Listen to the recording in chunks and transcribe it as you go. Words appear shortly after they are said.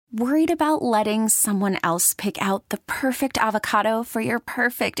Worried about letting someone else pick out the perfect avocado for your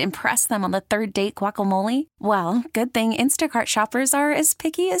perfect impress them on the third date guacamole? Well, good thing Instacart shoppers are as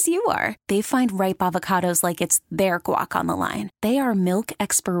picky as you are. They find ripe avocados like it's their guac on the line. They are milk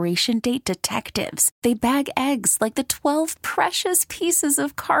expiration date detectives. They bag eggs like the 12 precious pieces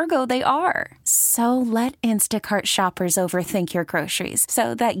of cargo they are. So let Instacart shoppers overthink your groceries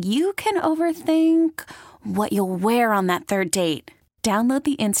so that you can overthink what you'll wear on that third date. Download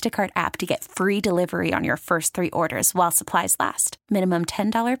the Instacart app to get free delivery on your first 3 orders while supplies last. Minimum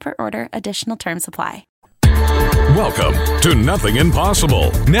 $10 per order. Additional terms apply. Welcome to Nothing Impossible.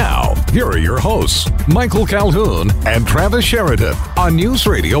 Now, here are your hosts, Michael Calhoun and Travis Sheridan on News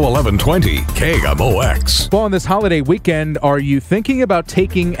Radio 1120 KMOX. Well, on this holiday weekend, are you thinking about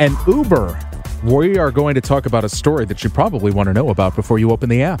taking an Uber? We are going to talk about a story that you probably want to know about before you open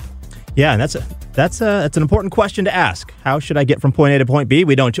the app. Yeah, and that's an important question to ask. How should I get from point A to point B?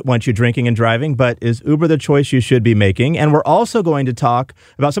 We don't want you drinking and driving, but is Uber the choice you should be making? And we're also going to talk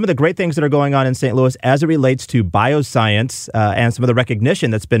about some of the great things that are going on in St. Louis as it relates to bioscience and some of the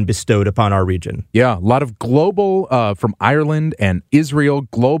recognition that's been bestowed upon our region. Yeah, a lot of global, from Ireland and Israel,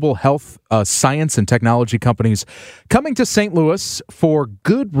 global health, science and technology companies coming to St. Louis for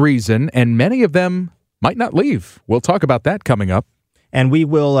good reason, and many of them might not leave. We'll talk about that coming up. And we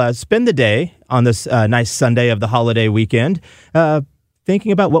will spend the day on this nice Sunday of the holiday weekend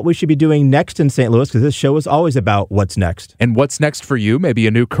thinking about what we should be doing next in St. Louis, because this show is always about what's next. And what's next for you, maybe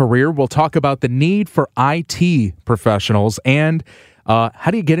a new career. We'll talk about the need for IT professionals and how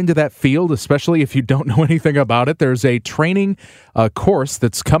do you get into that field, especially if you don't know anything about it. There's a training course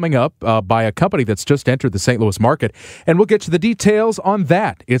that's coming up by a company that's just entered the St. Louis market, and we'll get to the details on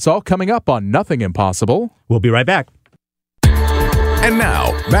that. It's all coming up on Nothing Impossible. We'll be right back. And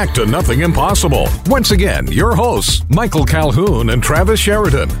now, back to Nothing Impossible. Once again, your hosts, Michael Calhoun and Travis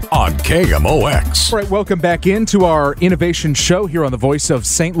Sheridan on KMOX. All right, welcome back into our innovation show here on the Voice of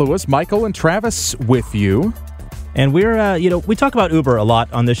St. Louis. Michael and Travis with you. And we're, we talk about Uber a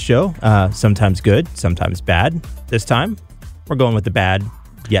lot on this show. Sometimes good, sometimes bad. This time, we're going with the bad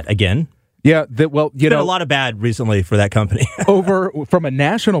yet again. Yeah, been a lot of bad recently for that company. Over from a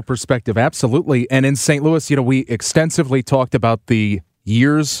national perspective, absolutely. And in St. Louis, we extensively talked about the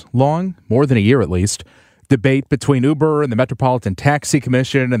years-long, more than a year at least, debate between Uber and the Metropolitan Taxi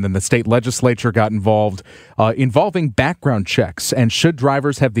Commission, and then the state legislature got involved, involving background checks. And should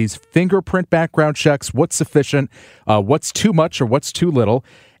drivers have these fingerprint background checks? What's sufficient? What's too much or what's too little?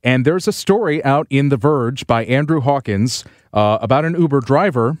 And there's a story out in The Verge by Andrew Hawkins about an Uber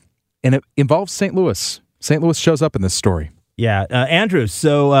driver, and it involves St. Louis. St. Louis shows up in this story. Yeah, Andrew.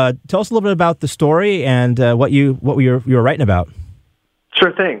 So tell us a little bit about the story and what you were writing about.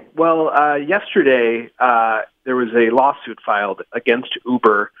 Sure thing. Well, yesterday there was a lawsuit filed against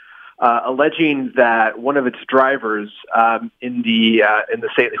Uber, alleging that one of its drivers who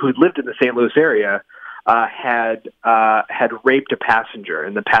lived in the St. Louis area had raped a passenger,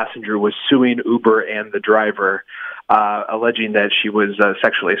 and the passenger was suing Uber and the driver, alleging that she was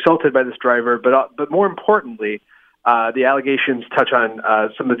sexually assaulted by this driver. But more importantly, the allegations touch on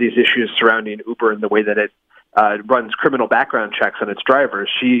some of these issues surrounding Uber and the way that it runs criminal background checks on its drivers.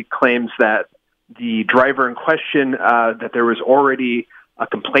 She claims that the driver in question, that there was already a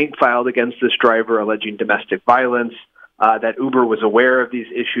complaint filed against this driver alleging domestic violence, that Uber was aware of these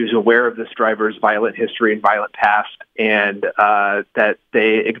issues, aware of this driver's violent history and violent past, and that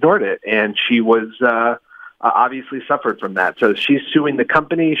they ignored it. And she was obviously suffered from that. So she's suing the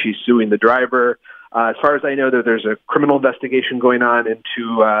company, she's suing the driver. As far as I know, there's a criminal investigation going on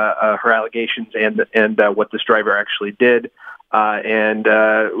into her allegations and what this driver actually did. And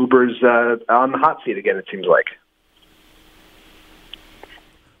Uber's on the hot seat again, it seems like.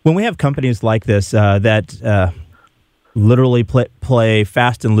 When we have companies like this that literally play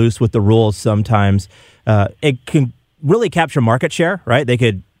fast and loose with the rules sometimes, it can really capture market share, right? They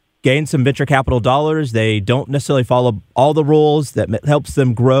could gain some venture capital dollars. They don't necessarily follow all the rules that helps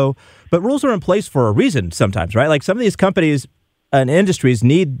them grow. But rules are in place for a reason sometimes, right? Like some of these companies and industries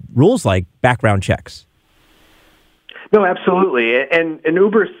need rules like background checks. No, absolutely. And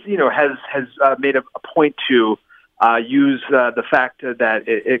Uber, has made a point to use the fact that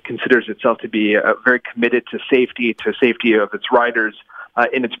it considers itself to be very committed to safety of its riders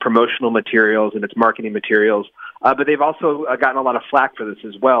in its promotional materials and its marketing materials. But they've also gotten a lot of flack for this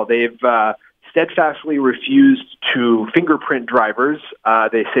as well. They've steadfastly refused to fingerprint drivers.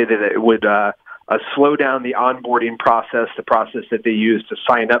 They say that it would slow down the onboarding process, the process that they use to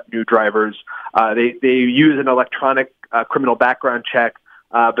sign up new drivers. They use an electronic criminal background check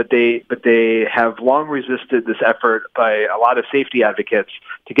But they have long resisted this effort by a lot of safety advocates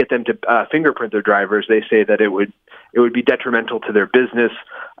to get them to fingerprint their drivers. They say that it would be detrimental to their business.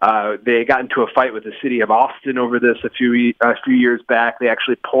 They got into a fight with the city of Austin over this a few years back. They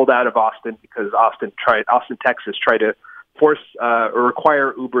actually pulled out of Austin because Austin, Texas, tried to force or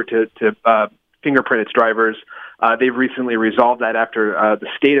require Uber to fingerprint its drivers. They've recently resolved that after the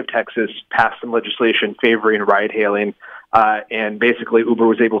state of Texas passed some legislation favoring ride-hailing, and basically Uber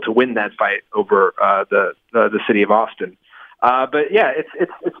was able to win that fight over the city of Austin. But yeah,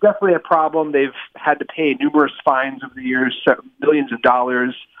 it's definitely a problem. They've had to pay numerous fines over the years, millions of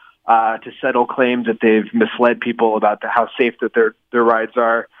dollars, to settle claims that they've misled people about how safe that their rides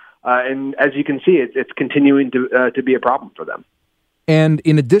are. And as you can see, it's continuing to be a problem for them. And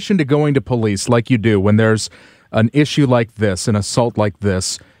in addition to going to police like you do when there's an issue like this, an assault like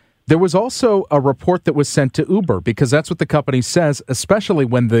this, there was also a report that was sent to Uber, because that's what the company says, especially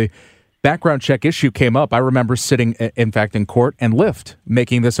when the background check issue came up. I remember sitting, in fact, in court, and Lyft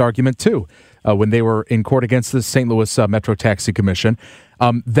making this argument too, when they were in court against the St. Louis Metro Taxi Commission,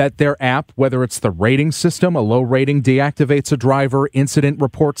 that their app, whether it's the rating system, a low rating deactivates a driver, incident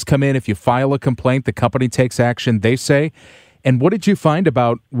reports come in. If you file a complaint, the company takes action, they say. And what did you find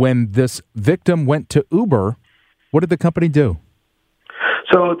about when this victim went to Uber? What did the company do?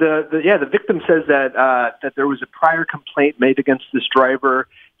 So the victim says that there was a prior complaint made against this driver.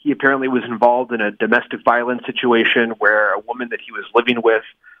 He apparently was involved in a domestic violence situation where a woman that he was living with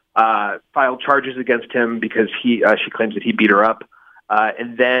filed charges against him because she claims that he beat her up.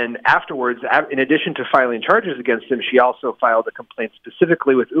 And then afterwards, in addition to filing charges against him, she also filed a complaint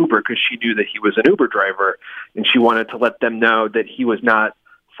specifically with Uber because she knew that he was an Uber driver, and she wanted to let them know that he was not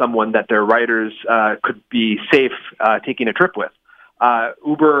someone that their riders could be safe taking a trip with.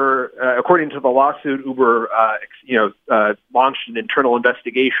 Uber, according to the lawsuit, Uber, launched an internal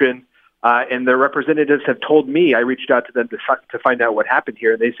investigation, and their representatives have told me, I reached out to them to find out what happened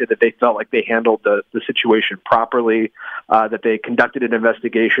here, and they said that they felt like they handled the situation properly, that they conducted an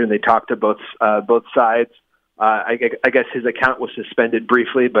investigation, they talked to both sides. I guess his account was suspended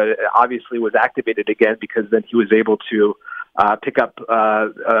briefly, but it obviously was activated again because then he was able to pick up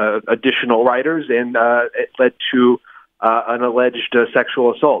additional riders, and it led to an alleged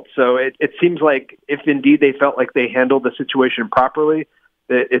sexual assault. So it seems like if indeed they felt like they handled the situation properly,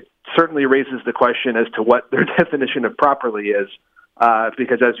 it certainly raises the question as to what their definition of properly is,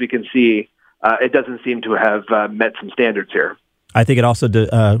 because as we can see, it doesn't seem to have met some standards here. I think it also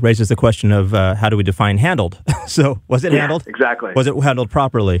raises the question of how do we define handled? So was it handled? Exactly. Was it handled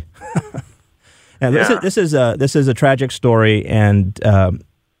properly? And this is a tragic story, and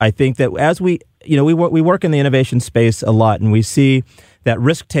I think that as we work in the innovation space a lot, and we see that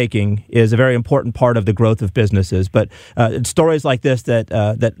risk-taking is a very important part of the growth of businesses. But it's stories like this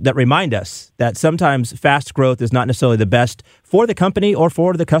that remind us that sometimes fast growth is not necessarily the best for the company or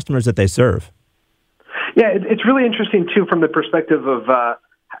for the customers that they serve. Yeah, it's really interesting, too, from the perspective of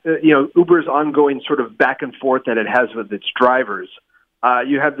Uber's ongoing sort of back and forth that it has with its drivers.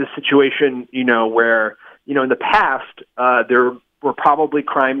 You have this situation, where, in the past, there were probably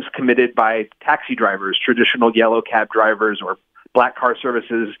crimes committed by taxi drivers, traditional yellow cab drivers or black car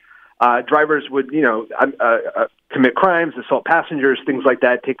services. Drivers would, commit crimes, assault passengers, things like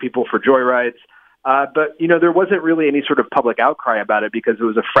that, take people for joyrides. But there wasn't really any sort of public outcry about it because it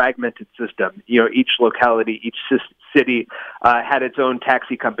was a fragmented system. Each locality, each city had its own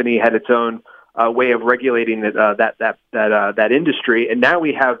taxi company, had its own way of regulating that industry. And now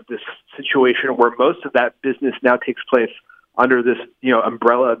we have this situation where most of that business now takes place under this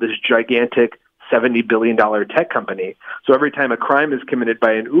umbrella of this gigantic $70 billion tech company. So every time a crime is committed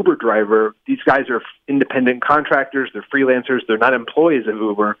by an Uber driver, these guys are independent contractors, they're freelancers, they're not employees of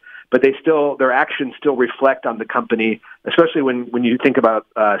Uber, but their actions still reflect on the company, especially when you think about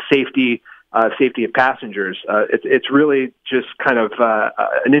safety of passengers. It's really just kind of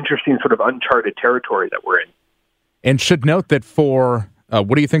an interesting sort of uncharted territory that we're in. And should note that for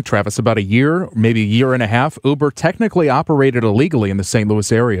what do you think, Travis? About a year, maybe a year and a half, Uber technically operated illegally in the St.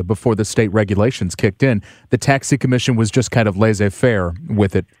 Louis area before the state regulations kicked in. The taxi commission was just kind of laissez-faire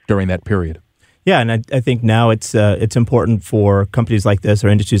with it during that period. Yeah, and I think now it's important for companies like this or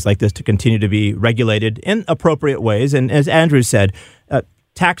industries like this to continue to be regulated in appropriate ways. And as Andrew said, the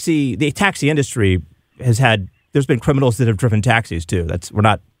taxi industry there's been criminals that have driven taxis too. We're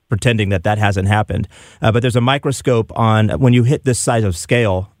not pretending that hasn't happened. But there's a microscope on when you hit this size of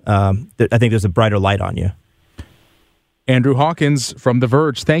scale. I think there's a brighter light on you. Andrew Hawkins from The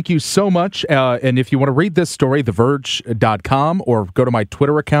Verge, thank you so much. And if you want to read this story, theverge.com, or go to my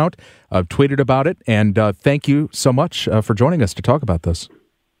Twitter account. I've tweeted about it. And thank you so much for joining us to talk about this.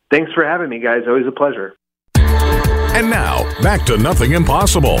 Thanks for having me, guys. Always a pleasure. And now, back to Nothing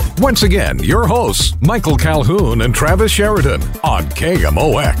Impossible. Once again, your hosts, Michael Calhoun and Travis Sheridan on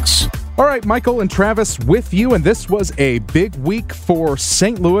KMOX. All right, Michael and Travis with you, and this was a big week for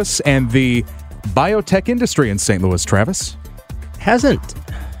St. Louis and the biotech industry in St. Louis, Travis. Hasn't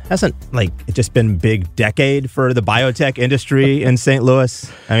like it just been a big decade for the biotech industry in St. Louis?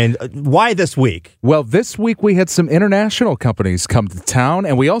 I mean, why this week? Well, this week we had some international companies come to town,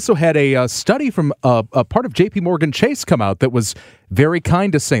 and we also had a study from a part of J.P. Morgan Chase come out that was very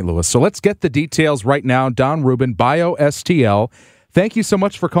kind to St. Louis. So let's get the details right now. Don Rubin, BioSTL. Thank you so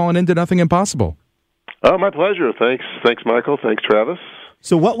much for calling into Nothing Impossible. Oh, my pleasure. Thanks, Michael. Thanks, Travis.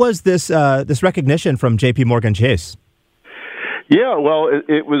 So what was this recognition from J.P. Morgan Chase? Yeah, well,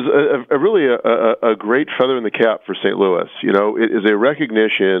 it was really a great feather in the cap for St. Louis. You know, it is a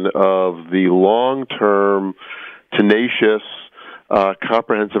recognition of the long-term, tenacious,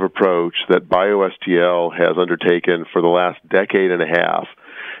 comprehensive approach that BioSTL has undertaken for the last decade and a half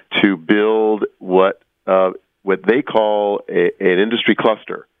to build what they call an industry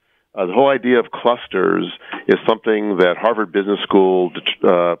cluster. The whole idea of clusters is something that Harvard Business School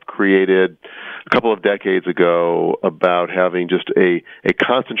created a couple of decades ago about having just a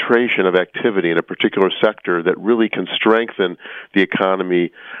concentration of activity in a particular sector that really can strengthen the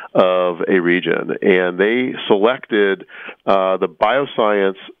economy of a region. And they selected the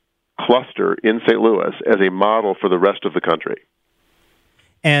bioscience cluster in St. Louis as a model for the rest of the country.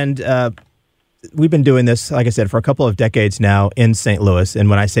 And we've been doing this, like I said, for a couple of decades now in St. Louis.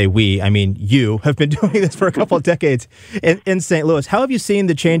 And when I say we, I mean you have been doing this for a couple of decades in St. Louis. How have you seen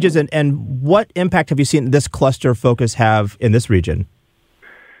the changes, and what impact have you seen this cluster focus have in this region?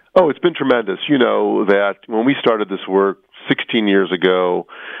 Oh, it's been tremendous. You know that when we started this work 16 years ago,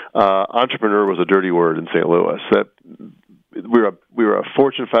 entrepreneur was a dirty word in St. Louis. That we were a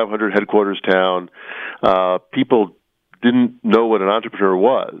Fortune 500 headquarters town. People didn't know what an entrepreneur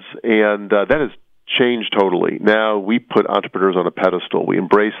was, and that has changed totally. Now we put entrepreneurs on a pedestal. We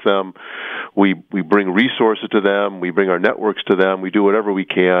embrace them. We bring resources to them. We bring our networks to them. We do whatever we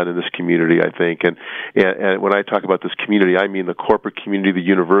can in this community, I think. And when I talk about this community, I mean the corporate community, the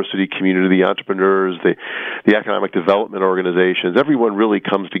university community, the entrepreneurs, the economic development organizations. Everyone really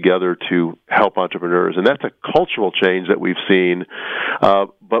comes together to help entrepreneurs, and that's a cultural change that we've seen.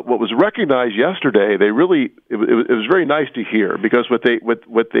 But what was recognized yesterday, it was very nice to hear, because what they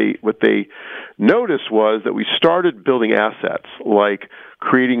noticed was that we started building assets like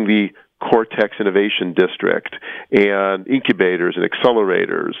creating the Cortex Innovation District and incubators and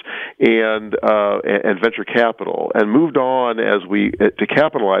accelerators and venture capital, and moved on to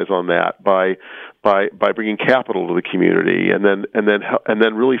capitalize on that by bringing capital to the community, and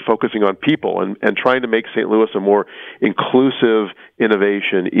then really focusing on people and trying to make St. Louis a more inclusive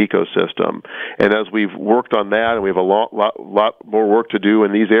innovation ecosystem. And as we've worked on that, and we have a lot more work to do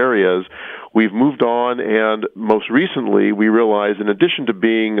in these areas, we've moved on, and most recently we realized, in addition to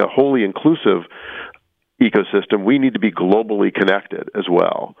being a wholly inclusive ecosystem, we need to be globally connected as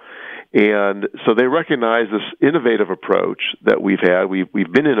well. And so they recognize this innovative approach that we've had. We've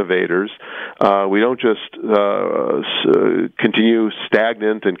been innovators. We don't just continue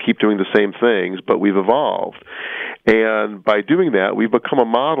stagnant and keep doing the same things, but we've evolved. And by doing that, we've become a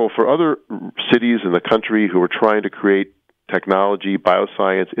model for other cities in the country who are trying to create technology,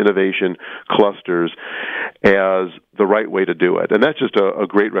 bioscience, innovation clusters as the right way to do it. And that's just a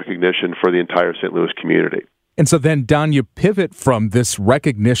great recognition for the entire St. Louis community. And so then, Don, you pivot from this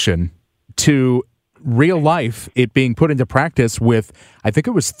recognition to real life, it being put into practice with, I think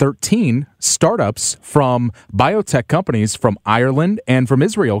it was 13 startups from biotech companies from Ireland and from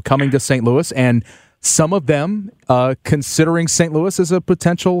Israel coming to St. Louis, and some of them considering St. Louis as a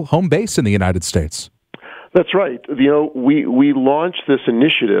potential home base in the United States. That's right. You know, we launched this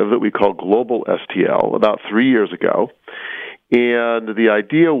initiative that we call Global STL about 3 years ago, and the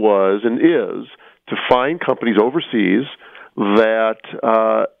idea was and is to find companies overseas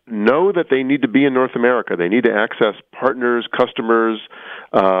that know that they need to be in North America. They need to access partners, customers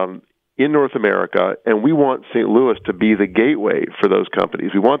in North America, and we want St. Louis to be the gateway for those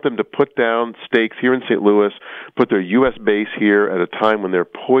companies. We want them to put down stakes here in St. Louis, put their U.S. base here at a time when they're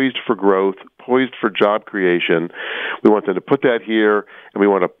poised for growth, poised for job creation. We want them to put that here, and we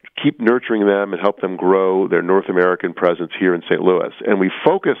want to keep nurturing them and help them grow their North American presence here in St. Louis. And we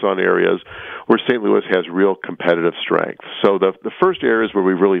focus on areas where St. Louis has real competitive strength. So the first areas where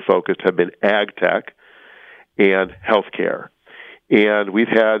we've really focused have been ag tech and healthcare. And we've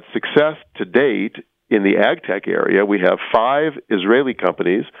had success to date in the ag tech area. We have 5 Israeli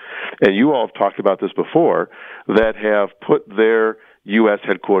companies, and you all have talked about this before, that have put their U.S.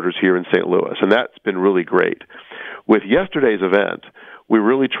 headquarters here in St. Louis, and that's been really great. With yesterday's event, we're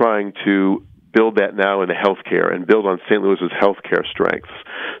really trying to build that now into healthcare and build on St. Louis's healthcare strengths.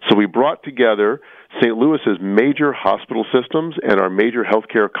 So we brought together St. Louis's major hospital systems and our major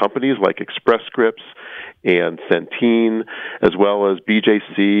healthcare companies like Express Scripts and Centene, as well as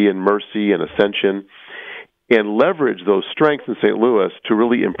BJC and Mercy and Ascension, and leverage those strengths in St. Louis to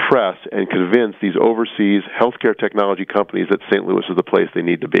really impress and convince these overseas healthcare technology companies that St. Louis is the place they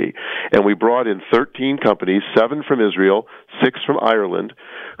need to be. And we brought in 13 companies, 7 from Israel, 6 from Ireland,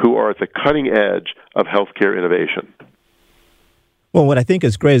 who are at the cutting edge of healthcare innovation. Well, what I think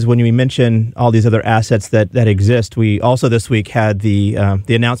is great is when you mention all these other assets that exist. We also this week had the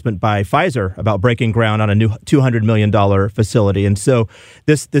announcement by Pfizer about breaking ground on a new $200 million facility. And so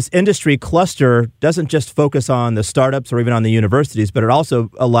this industry cluster doesn't just focus on the startups or even on the universities, but it also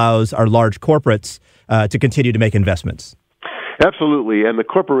allows our large corporates to continue to make investments. Absolutely, and the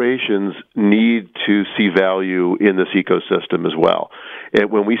corporations need to see value in this ecosystem as well.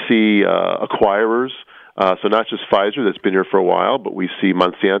 And when we see acquirers, so not just Pfizer that's been here for a while, but we see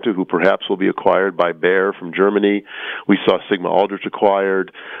Monsanto, who perhaps will be acquired by Bayer from Germany. We saw Sigma Aldrich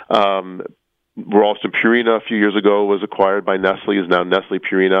acquired. Ralston Purina a few years ago was acquired by Nestle, is now Nestle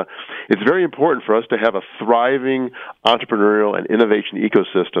Purina. It's very important for us to have a thriving entrepreneurial and innovation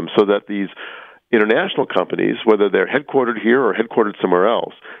ecosystem so that these international companies, whether they're headquartered here or headquartered somewhere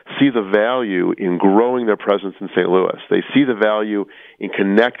else, see the value in growing their presence in St. Louis. They see the value in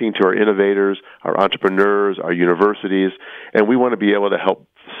connecting to our innovators, our entrepreneurs, our universities, and we want to be able to help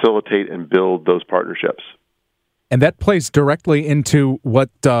facilitate and build those partnerships. And that plays directly into what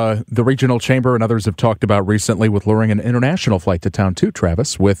the Regional Chamber and others have talked about recently with luring an international flight to town too,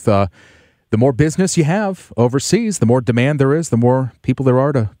 Travis, with the more business you have overseas, the more demand there is, the more people there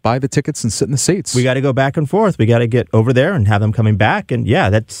are to buy the tickets and sit in the seats. We got to go back and forth. We got to get over there and have them coming back. And yeah,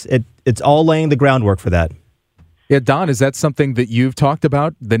 that's it. It's all laying the groundwork for that. Yeah, Don, is that something that you've talked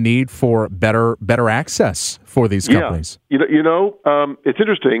about, the need for better access for these companies? Yeah. It's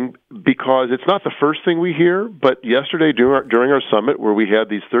interesting because it's not the first thing we hear, but yesterday during our summit where we had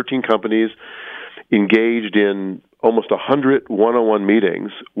these 13 companies engaged in almost 100 one-on-one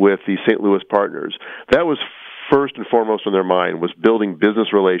meetings with the St. Louis partners. That was first and foremost on their mind, was building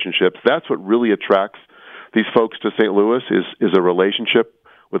business relationships. That's what really attracts these folks to St. Louis is a relationship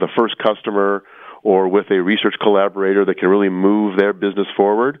with a first customer or with a research collaborator that can really move their business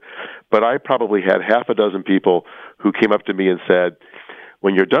forward. But I probably had half a dozen people who came up to me and said,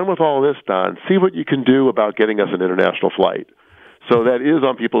 when you're done with all this, Don, see what you can do about getting us an international flight. So that is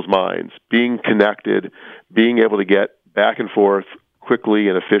on people's minds, being connected, being able to get back and forth quickly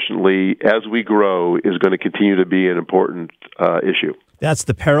and efficiently as we grow is going to continue to be an important issue. That's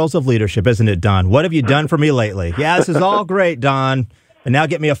the perils of leadership, isn't it, Don? What have you done for me lately? Yeah, this is all great, Don. And now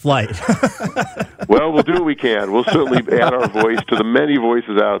get me a flight. Well, we'll do what we can. We'll certainly add our voice to the many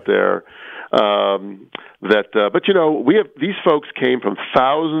voices out there. But we have these folks came from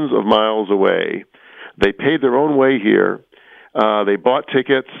thousands of miles away. They paid their own way here. They bought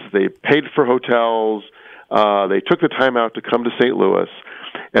tickets. They paid for hotels. They took the time out to come to St. Louis.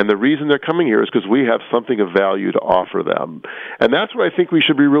 And the reason they're coming here is because we have something of value to offer them. And that's what I think we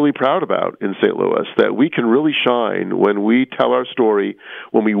should be really proud about in St. Louis, that we can really shine when we tell our story,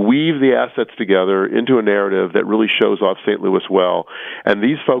 when we weave the assets together into a narrative that really shows off St. Louis well. And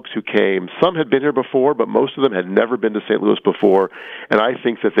these folks who came, some had been here before, but most of them had never been to St. Louis before. And I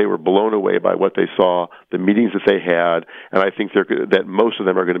think that they were blown away by what they saw, the meetings that they had, and I think that most of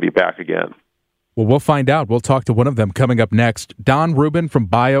them are going to be back again. Well, we'll find out. We'll talk to one of them coming up next. Don Rubin from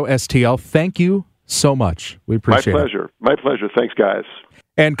BioSTL, thank you so much. We appreciate it. My pleasure. Thanks, guys.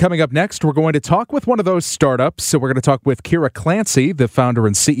 And coming up next, we're going to talk with one of those startups. So we're going to talk with Kira Clancy, the founder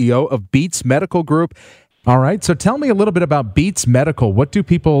and CEO of Beats Medical Group. All right, so tell me a little bit about Beats Medical. What do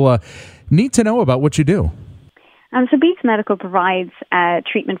people need to know about what you do? So Beats Medical provides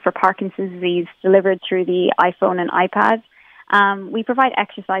treatment for Parkinson's disease delivered through the iPhone and iPad. We provide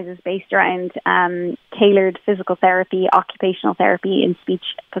exercises based around tailored physical therapy, occupational therapy, and speech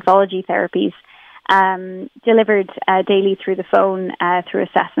pathology therapies, delivered daily through the phone, through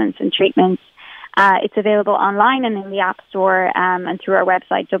assessments and treatments. It's available online and in the App Store and through our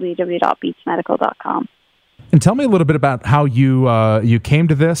website, www.beatsmedical.com. And tell me a little bit about how you came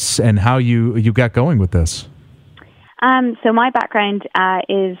to this and how you got going with this. So my background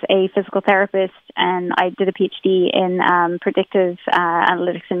is a physical therapist, and I did a PhD in predictive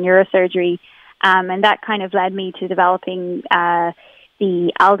analytics and neurosurgery, and that kind of led me to developing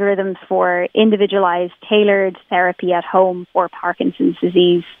the algorithms for individualized, tailored therapy at home for Parkinson's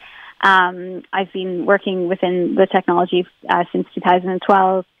disease. I've been working within the technology since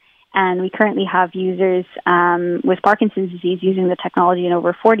 2012, and we currently have users with Parkinson's disease using the technology in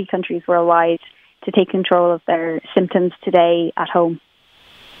over 40 countries worldwide to take control of their symptoms today at home.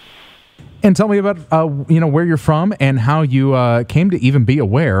 And tell me about where you're from and how you came to even be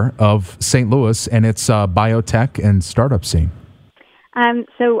aware of St. Louis and its biotech and startup scene.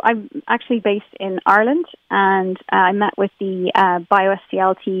 So I'm actually based in Ireland, and I met with the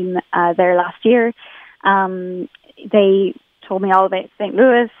BioSTL team there last year. They told me all about St.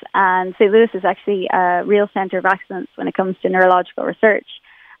 Louis, and St. Louis is actually a real center of excellence when it comes to neurological research.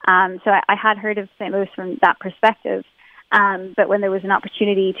 So I had heard of St. Louis from that perspective. But when there was an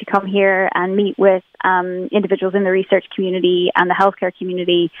opportunity to come here and meet with individuals in the research community and the healthcare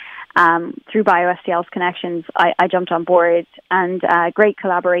community through BioSTL's connections, I jumped on board, and great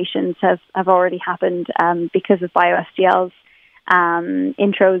collaborations have already happened because of BioSTL's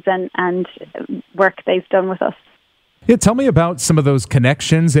intros and work they've done with us. Yeah, tell me about some of those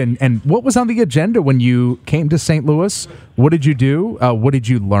connections and what was on the agenda when you came to St. Louis. What did you do? What did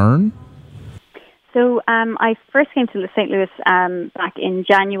you learn? So I first came to St. Louis back in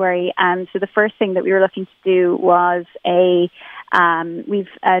January. So the first thing that we were looking to do was we've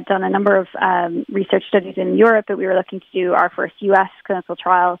done a number of research studies in Europe, but we were looking to do our first U.S. clinical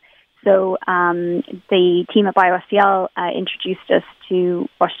trial. So the team at BioSTL introduced us to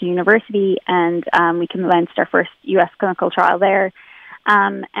Washington University, and we commenced our first U.S. clinical trial there.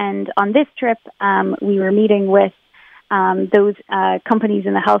 And on this trip, we were meeting with those companies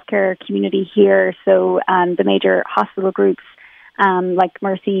in the healthcare community here, so the major hospital groups like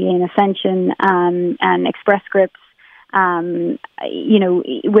Mercy and Ascension and Express Scripts, within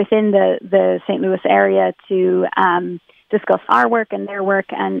the St. Louis area to discuss our work and their work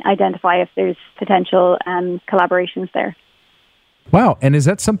and identify if there's potential collaborations there. Wow. And is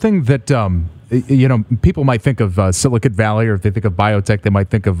that something that, people might think of Silicon Valley, or if they think of biotech, they might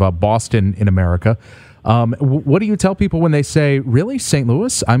think of Boston in America. What do you tell people when they say, really, St.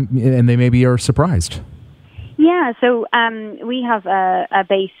 Louis? And they maybe are surprised. Yeah, so we have a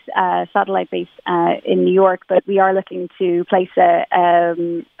base, satellite base in New York, but we are looking to place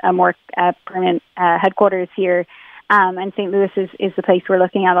a more permanent headquarters here. And St. Louis is the place we're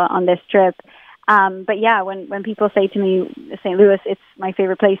looking at on this trip. But yeah, when people say to me, St. Louis, it's my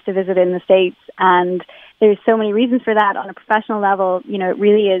favorite place to visit in the States. And there's so many reasons for that. On a professional level, it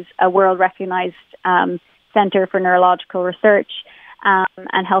really is a world-recognized center for neurological research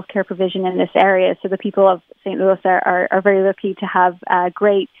and healthcare provision in this area. So the people of St. Louis are very lucky to have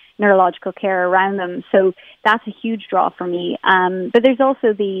great neurological care around them. So that's a huge draw for me. But there's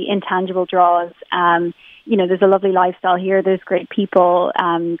also the intangible draws. There's a lovely lifestyle here. There's great people,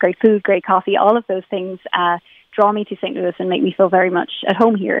 great food, great coffee. All of those things draw me to St. Louis and make me feel very much at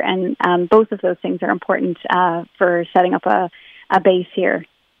home here. And both of those things are important for setting up a base here.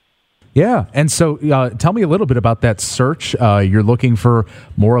 Yeah. And so tell me a little bit about that search. You're looking for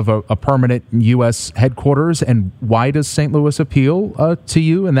more of a permanent U.S. headquarters. And why does St. Louis appeal to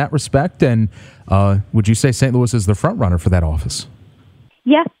you in that respect? And would you say St. Louis is the front runner for that office?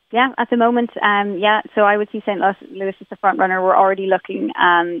 Yeah, at the moment, so I would see St. Louis as the front runner. We're already looking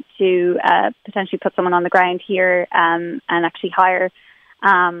to potentially put someone on the ground here and actually hire.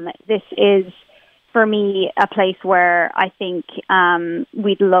 This is, for me, a place where I think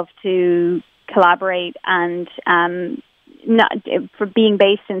we'd love to collaborate, and for being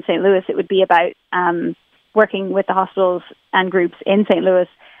based in St. Louis, it would be about working with the hospitals and groups in St. Louis,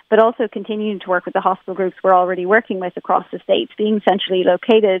 but also continuing to work with the hospital groups we're already working with across the states, being centrally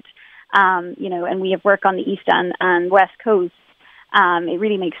located, and we have work on the East and West Coast. It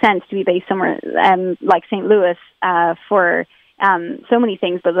really makes sense to be based somewhere like St. Louis for so many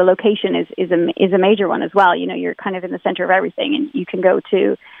things, but the location is a major one as well. You're kind of in the center of everything, and you can go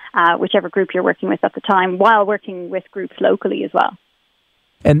to whichever group you're working with at the time while working with groups locally as well.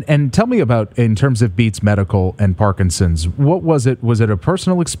 And tell me about, in terms of Beats Medical and Parkinson's, what was it? Was it a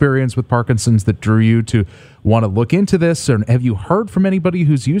personal experience with Parkinson's that drew you to want to look into this? Or have you heard from anybody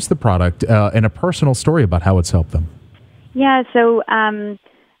who's used the product and a personal story about how it's helped them? Yeah, so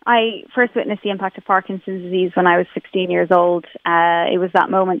I first witnessed the impact of Parkinson's disease when I was 16 years old. It was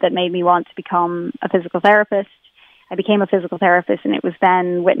that moment that made me want to become a physical therapist. I became a physical therapist, and it was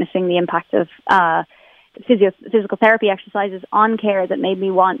then witnessing the impact of physical therapy exercises on care that made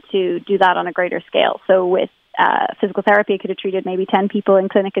me want to do that on a greater scale. So with physical therapy, I could have treated maybe 10 people in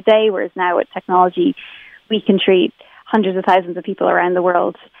clinic a day, whereas now with technology, we can treat hundreds of thousands of people around the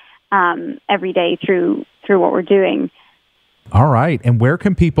world every day through what we're doing. All right. And where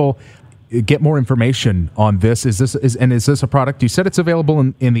can people get more information on this? Is this a product? You said it's available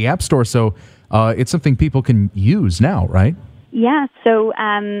in the App Store, so it's something people can use now, right? Yeah, so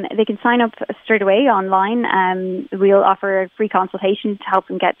they can sign up straight away online. We'll offer a free consultation to help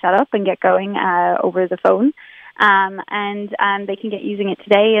them get set up and get going over the phone. And they can get using it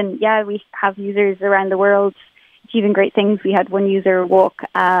today. And yeah, we have users around the world achieving great things. We had one user walk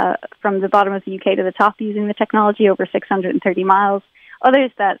from the bottom of the UK to the top using the technology over 630 miles.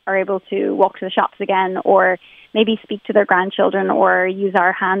 Others that are able to walk to the shops again, or maybe speak to their grandchildren, or use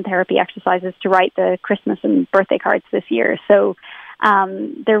our hand therapy exercises to write the Christmas and birthday cards this year. So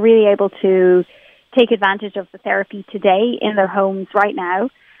they're really able to take advantage of the therapy today in their homes right now.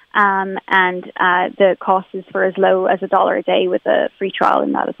 And the cost is for as low as $1 a day with a free trial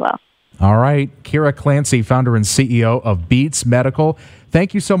in that as well. All right. Kira Clancy, founder and CEO of Beats Medical.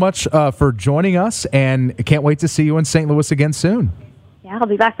 Thank you so much for joining us, and can't wait to see you in St. Louis again soon. Yeah, I'll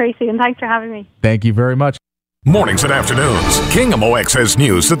be back very soon. Thanks for having me. Thank you very much. Mornings and afternoons, KMOX has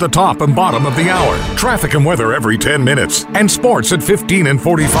news at the top and bottom of the hour, traffic and weather every 10 minutes, and sports at 15 and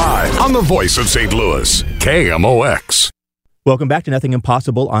 45 on the voice of St. Louis, KMOX. Welcome back to Nothing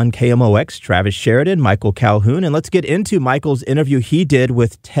Impossible on KMOX. Travis Sheridan, Michael Calhoun, and let's get into Michael's interview he did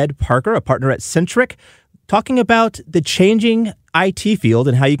with Ted Parker, a partner at Centric, talking about the changing IT field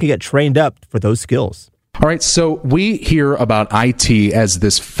and how you can get trained up for those skills. All right, so we hear about IT as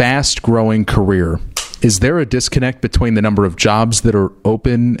this fast-growing career. Is there a disconnect between the number of jobs that are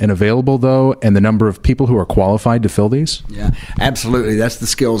open and available, though, and the number of people who are qualified to fill these? Yeah, absolutely. That's the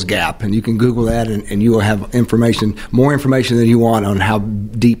skills gap. And you can Google that, and you will have information, more information than you want on how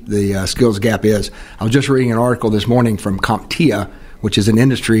deep the skills gap is. I was just reading an article this morning from CompTIA, which is an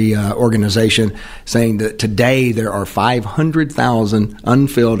industry organization, saying that today there are 500,000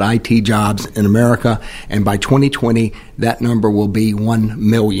 unfilled IT jobs in America, and by 2020, that number will be 1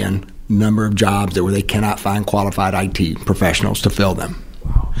 million number of jobs where they cannot find qualified IT professionals to fill them.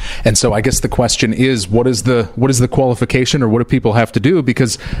 Wow. And so I guess the question is, what is the qualification, or what do people have to do?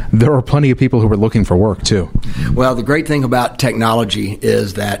 Because there are plenty of people who are looking for work too. Well, the great thing about technology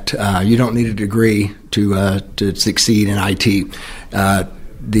is that you don't need a degree to succeed in IT.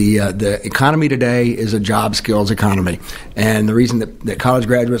 The economy today is a job skills economy, and the reason that college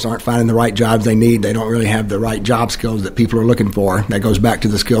graduates aren't finding the right jobs they need, they don't really have the right job skills that people are looking for. That goes back to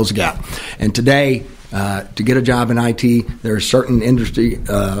the skills gap. And today, to get a job in IT, there are certain industry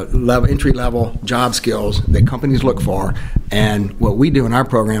entry-level job skills that companies look for, and what we do in our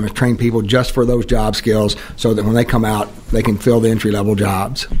program is train people just for those job skills so that when they come out, they can fill the entry-level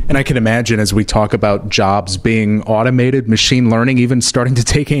jobs. And I can imagine, as we talk about jobs being automated, machine learning even starting to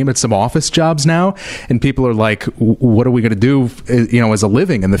take aim at some office jobs now, and people are like, what are we going to do as a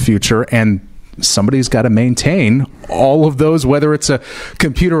living in the future? And somebody's got to maintain all of those, whether it's a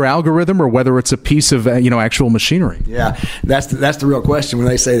computer algorithm or whether it's a piece of actual machinery. Yeah, that's the real question. When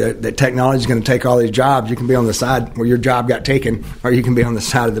they say that technology is going to take all these jobs, you can be on the side where your job got taken, or you can be on the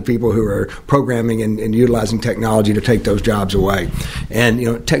side of the people who are programming and utilizing technology to take those jobs away.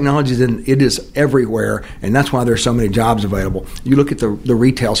 And technology is everywhere, and that's why there's so many jobs available. You look at the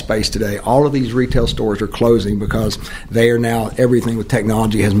retail space today. All of these retail stores are closing because they are now, everything with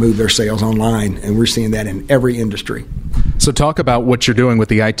technology has moved their sales online. And we're seeing that in every industry. So talk about what you're doing with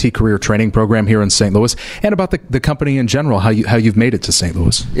the IT career training program here in St. Louis, and about the company in general, how you've made it to St.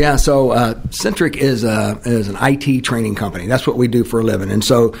 Louis. Yeah, so Centric is an IT training company. That's what we do for a living. And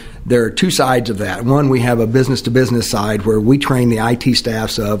so there are two sides of that. One, we have a business-to-business side where we train the IT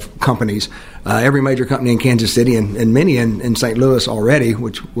staffs of companies. Every major company in Kansas City and many in St. Louis already,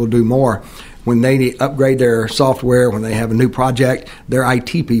 which we'll do more. When they upgrade their software, when they have a new project, their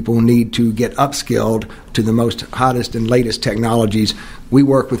IT people need to get upskilled to the most hottest and latest technologies. We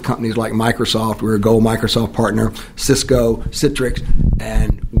work with companies like Microsoft. We're a Gold Microsoft partner, Cisco, Citrix,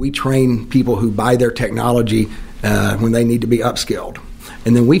 and we train people who buy their technology when they need to be upskilled.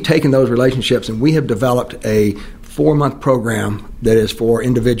 And then we've taken those relationships and we have developed a 4-month program that is for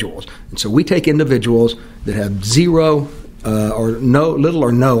individuals. And so we take individuals that have little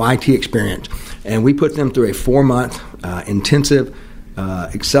or no IT experience, and we put them through a 4-month intensive,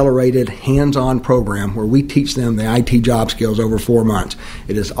 accelerated, hands-on program where we teach them the IT job skills over 4 months.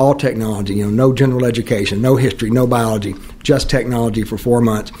 It is all technology, no general education, no history, no biology, just technology for 4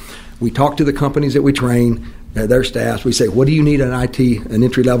 months. We talk to the companies that we train, their staffs. We say, what do you need an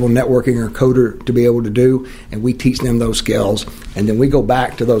entry-level networking or coder to be able to do? And we teach them those skills, and then we go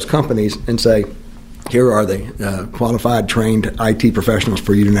back to those companies and say, here are the qualified, trained IT professionals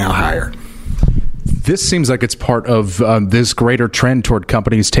for you to now hire. This seems like it's part of this greater trend toward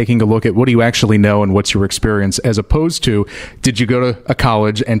companies taking a look at what do you actually know and what's your experience, as opposed to did you go to a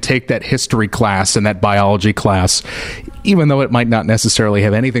college and take that history class and that biology class, even though it might not necessarily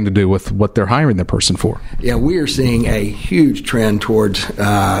have anything to do with what they're hiring the person for. Yeah, we are seeing a huge trend towards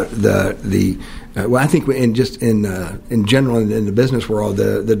well, I think in general in the business world,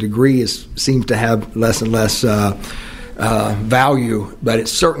 the degree seems to have less and less value, but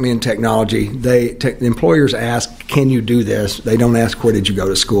it's certainly in technology. Employers ask, can you do this? They don't ask, where did you go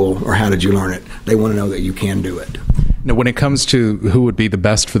to school or how did you learn it? They want to know that you can do it. Now, when it comes to who would be the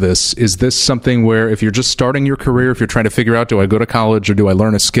best for this, is this something where if you're just starting your career, if you're trying to figure out, do I go to college or do I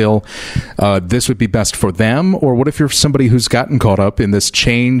learn a skill, this would be best for them? Or what if you're somebody who's gotten caught up in this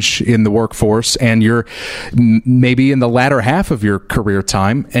change in the workforce and you're maybe in the latter half of your career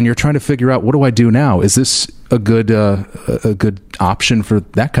time and you're trying to figure out, what do I do now? Is this a good option for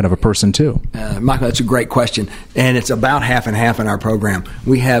that kind of a person too? Michael, that's a great question, and it's about half and half in our program.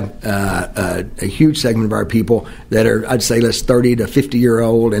 We have a huge segment of our people that are, I'd say, 30 to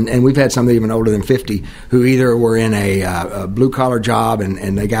 50-year-old, and we've had some that even older than 50 who either were in a blue-collar job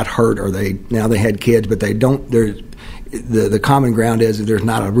and they got hurt, or they had kids, but they don't. The common ground is that there's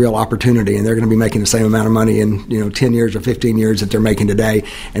not a real opportunity, and they're going to be making the same amount of money in 10 years or 15 years that they're making today,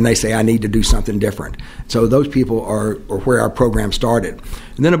 and they say, I need to do something different. So those people are where our program started.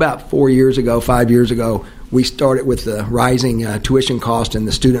 And then about 5 years ago, we started with the rising tuition cost and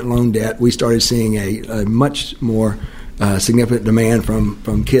the student loan debt. We started seeing a much more significant demand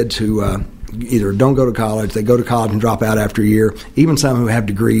from kids who either don't go to college, they go to college and drop out after a year, even some who have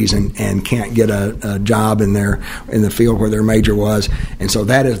degrees and can't get a job in the field where their major was. And so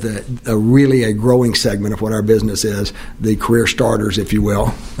that is really a growing segment of what our business is, the career starters, if you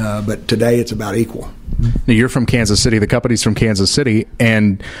will. But today it's about equal. Now, you're from Kansas City. The company's from Kansas City.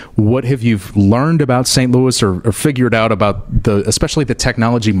 And what have you learned about St. Louis or figured out about especially the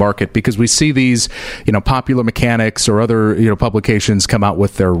technology market? Because we see these, Popular Mechanics or other, publications come out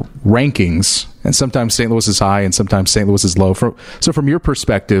with their rankings, and sometimes St. Louis is high and sometimes St. Louis is low. So from your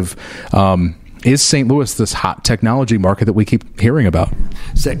perspective, is St. Louis this hot technology market that we keep hearing about?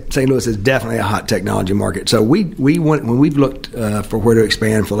 St. Louis is definitely a hot technology market. So we went, when we've looked for where to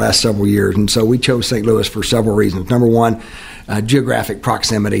expand for the last several years, and so we chose St. Louis for several reasons. Number one, geographic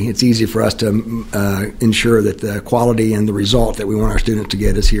proximity. It's easy for us to ensure that the quality and the result that we want our students to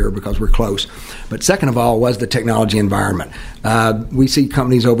get is here because we're close. But second of all was the technology environment. We see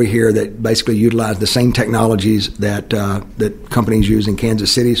companies over here that basically utilize the same technologies that companies use in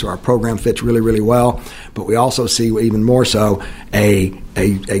Kansas City, so our program fits really, really well. But we also see, even more so, a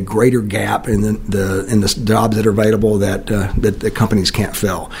greater gap in the jobs that are available that the companies can't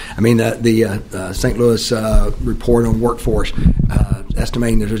fill. I mean, the St. Louis report on workforce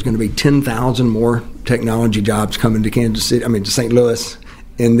estimating that there's going to be 10,000 more technology jobs coming to St. Louis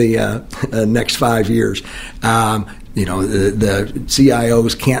in the next 5 years. The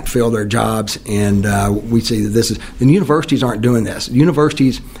CIOs can't fill their jobs, and we see that and universities aren't doing this.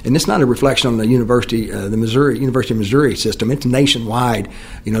 Universities, and it's not a reflection on the University of Missouri system. It's nationwide.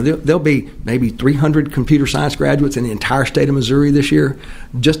 There'll be maybe 300 computer science graduates in the entire state of Missouri this year,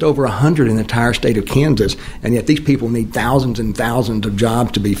 just over 100 in the entire state of Kansas, and yet these people need thousands and thousands of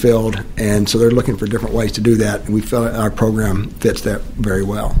jobs to be filled, and so they're looking for different ways to do that, and we feel our program fits that very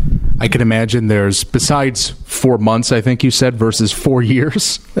well. I can imagine there's, besides 4 months, I think you said, versus 4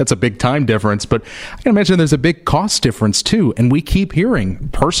 years, that's a big time difference, but I can imagine there's a big cost difference too, and we keep hearing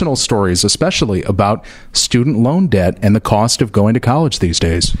personal stories, especially about student loan debt and the cost of going to college these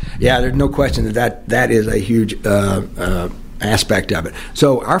days. Yeah, there's no question that is a huge aspect of it.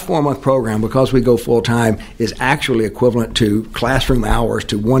 So our 4-month program, because we go full-time, is actually equivalent to classroom hours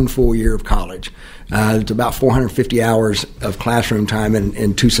to 1 full year of college. It's about 450 hours of classroom time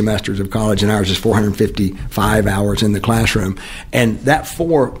in 2 semesters of college, and ours is 455 hours in the classroom. And the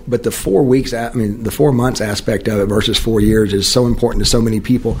 4 months aspect of it versus 4 years is so important to so many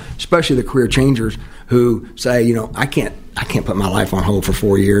people, especially the career changers who say, I can't put my life on hold for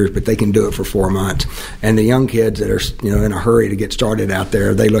 4 years, but they can do it for 4 months. And the young kids that are, in a hurry to get started out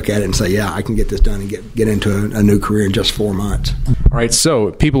there, they look at it and say, yeah, I can get this done and get into a new career in just 4 months. All right.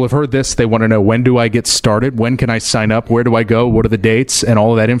 So people have heard this. They want to know, when do I get started? When can I sign up? Where do I go? What are the dates? And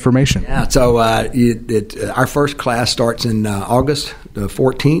all of that information. Yeah. So our first class starts in August the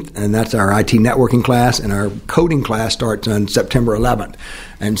 14th, and that's our IT networking class, and our coding class starts on September 11th.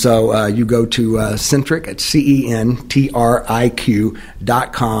 And so you go to Centric at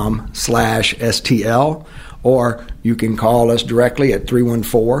CENTRIQ.com/STL, or you can call us directly at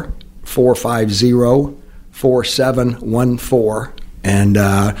 314-450-4714, And,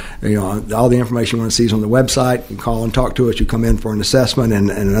 all the information you want to see is on the website. You call and talk to us. You come in for an assessment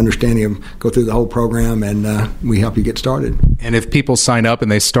and an understanding of, go through the whole program, and we help you get started. And if people sign up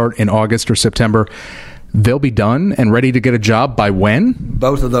and they start in August or September, they'll be done and ready to get a job by when?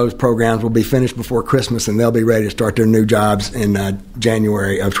 Both of those programs will be finished before Christmas, and they'll be ready to start their new jobs in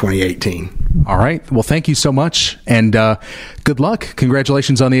January of 2018. All right. Well, thank you so much, and good luck.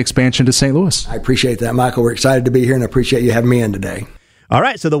 Congratulations on the expansion to St. Louis. I appreciate that, Michael. We're excited to be here, and I appreciate you having me in today. All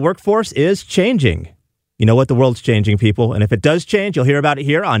right, so the workforce is changing. You know what? The world's changing, people. And if it does change, you'll hear about it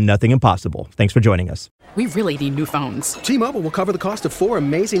here on Nothing Impossible. Thanks for joining us. We really need new phones. T-Mobile will cover the cost of 4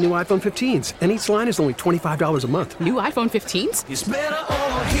 amazing new iPhone 15s, and each line is only $25 a month. New iPhone 15s? It's better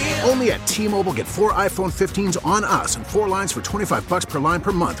over here. Only at T-Mobile, get 4 iPhone 15s on us and 4 lines for $25 per line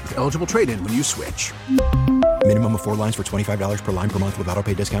per month with eligible trade-in when you switch. Minimum of 4 lines for $25 per line per month with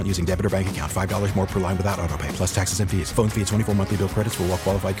autopay discount using debit or bank account. $5 more per line without autopay, plus taxes and fees. Phone fee at 24 monthly bill credits for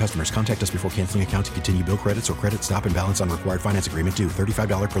well-qualified customers. Contact us before canceling account to continue bill credits or credit stop and balance on required finance agreement due.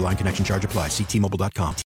 $35 per line connection charge applies. See T-Mobile.com.